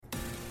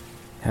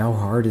How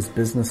hard is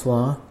business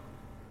law?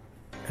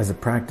 As a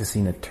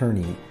practicing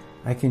attorney,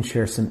 I can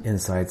share some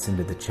insights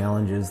into the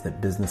challenges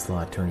that business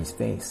law attorneys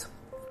face.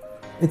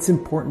 It's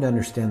important to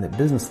understand that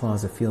business law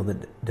is a field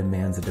that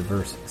demands a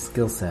diverse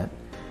skill set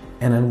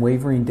and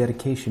unwavering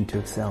dedication to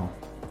excel.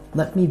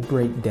 Let me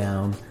break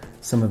down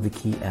some of the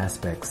key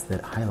aspects that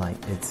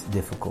highlight its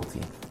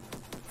difficulty.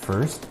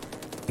 First,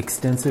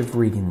 extensive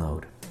reading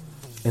load.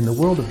 In the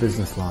world of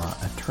business law,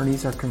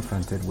 attorneys are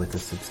confronted with a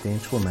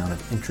substantial amount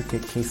of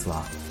intricate case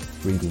law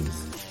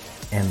readings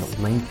and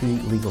lengthy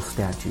legal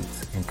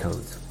statutes and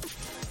codes.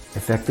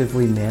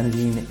 Effectively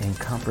managing and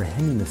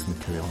comprehending this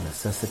material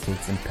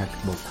necessitates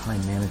impeccable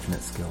time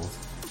management skills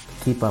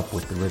to keep up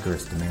with the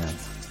rigorous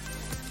demands.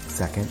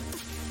 Second,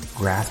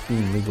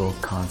 grasping legal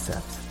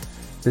concepts.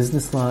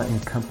 Business law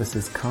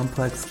encompasses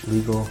complex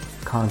legal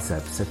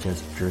concepts such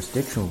as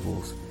jurisdictional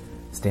rules,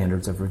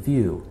 standards of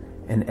review,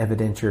 and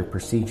evidentiary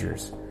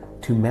procedures.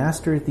 To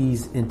master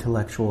these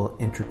intellectual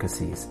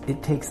intricacies,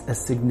 it takes a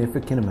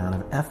significant amount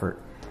of effort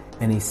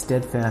and a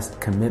steadfast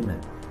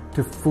commitment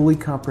to fully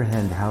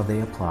comprehend how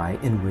they apply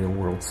in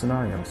real-world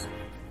scenarios.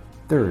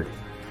 Third,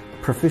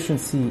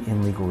 proficiency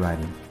in legal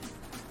writing.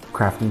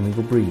 Crafting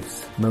legal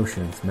briefs,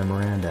 motions,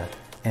 memoranda,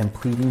 and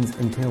pleadings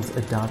entails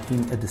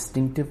adopting a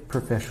distinctive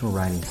professional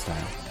writing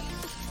style.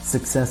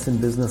 Success in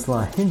business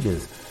law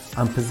hinges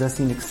on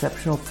possessing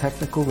exceptional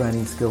technical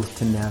writing skills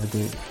to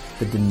navigate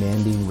the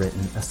demanding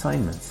written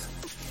assignments.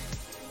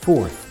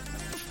 Fourth,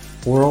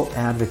 oral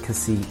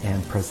advocacy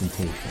and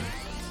presentation.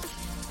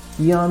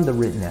 Beyond the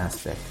written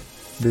aspect,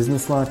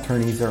 business law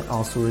attorneys are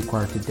also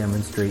required to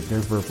demonstrate their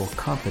verbal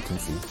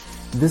competency.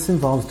 This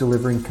involves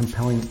delivering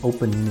compelling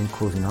opening and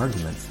closing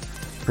arguments,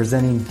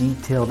 presenting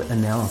detailed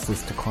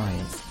analysis to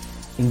clients,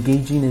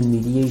 engaging in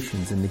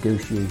mediations and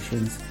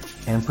negotiations,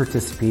 and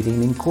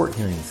participating in court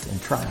hearings and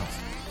trials.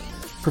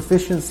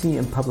 Proficiency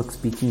in public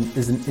speaking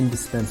is an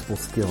indispensable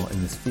skill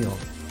in this field.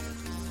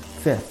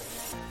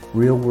 Fifth,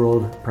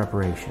 real-world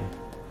preparation.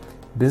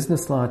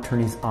 Business law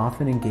attorneys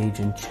often engage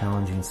in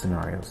challenging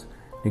scenarios,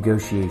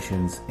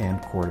 negotiations,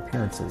 and court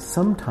appearances.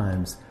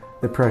 Sometimes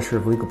the pressure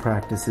of legal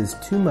practice is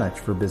too much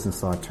for a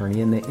business law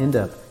attorney and they end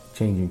up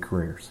changing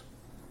careers.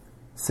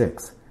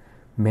 6.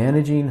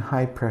 Managing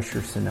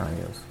high-pressure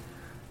scenarios.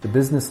 The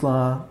business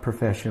law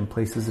profession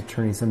places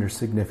attorneys under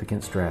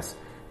significant stress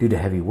due to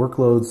heavy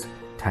workloads,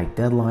 tight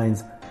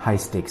deadlines,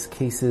 high-stakes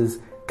cases,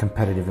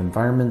 competitive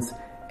environments,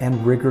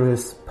 and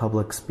rigorous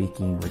public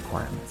speaking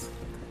requirements.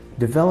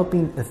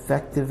 Developing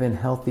effective and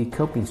healthy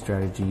coping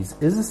strategies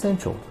is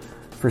essential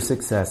for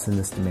success in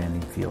this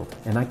demanding field.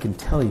 And I can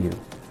tell you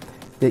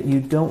that you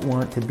don't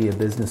want to be a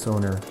business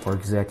owner or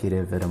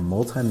executive at a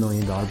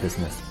multi-million-dollar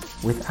business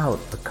without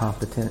a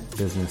competent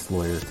business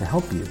lawyer to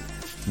help you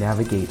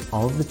navigate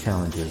all of the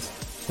challenges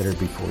that are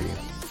before you.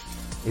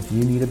 If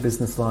you need a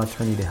business law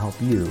attorney to help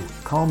you,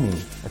 call me,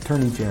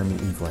 Attorney Jeremy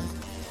Eveland,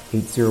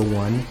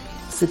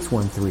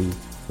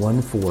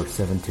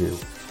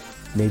 801-613-1472.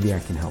 Maybe I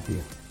can help you.